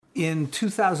In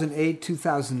 2008,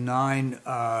 2009,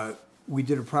 we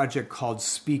did a project called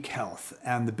Speak Health,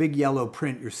 and the big yellow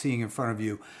print you're seeing in front of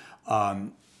you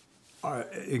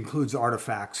includes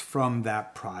artifacts from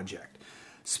that project.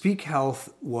 Speak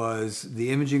Health was the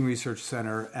Imaging Research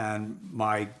Center and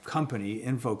my company,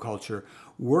 InfoCulture,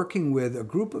 working with a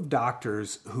group of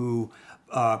doctors who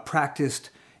practiced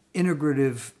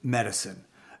integrative medicine.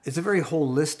 It's a very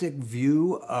holistic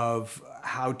view of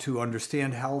how to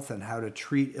understand health and how to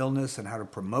treat illness and how to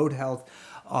promote health.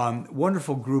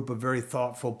 Wonderful group of very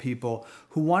thoughtful people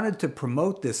who wanted to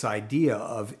promote this idea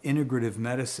of integrative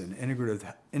medicine,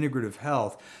 integrative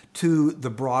health to the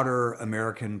broader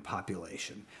American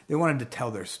population. They wanted to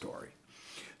tell their story.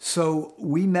 So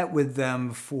we met with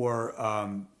them for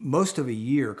most of a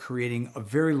year, creating a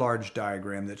very large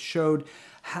diagram that showed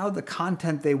how the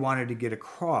content they wanted to get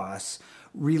across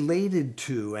related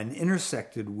to and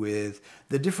intersected with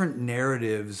the different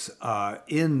narratives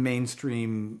in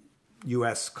mainstream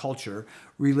U.S. culture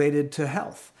related to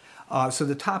health. So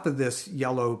the top of this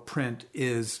yellow print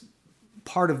is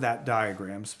part of that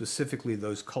diagram, specifically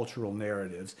those cultural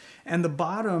narratives. And the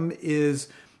bottom is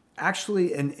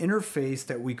actually an interface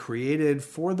that we created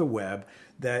for the web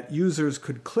that users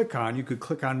could click on. You could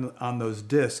click on those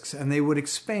discs and they would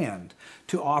expand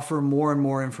to offer more and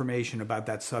more information about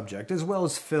that subject, as well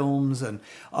as films and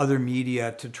other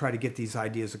media to try to get these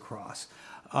ideas across.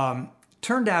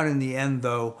 Turned out in the end,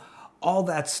 though, all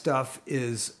that stuff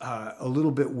is a little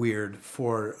bit weird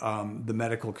for the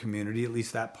medical community, at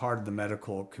least that part of the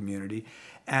medical community.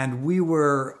 And we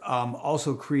were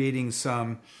also creating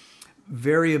some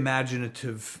very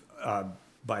imaginative,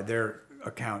 by their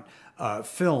account,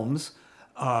 films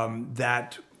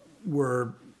that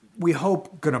were, we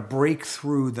hope, going to break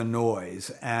through the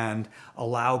noise and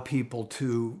allow people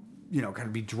to, kind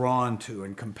of be drawn to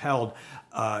and compelled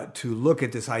to look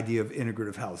at this idea of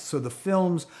integrative health. So the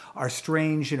films are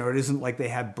strange. It isn't like they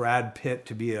had Brad Pitt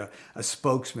to be a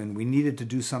spokesman. We needed to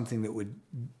do something that would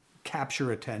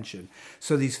capture attention.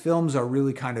 So these films are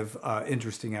really kind of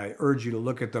interesting. I urge you to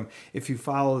look at them. If you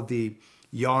follow the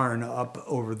yarn up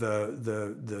over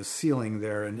the ceiling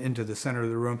there and into the center of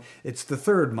the room, it's the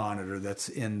third monitor that's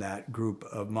in that group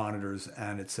of monitors,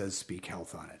 and it says Speak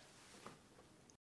Health on it.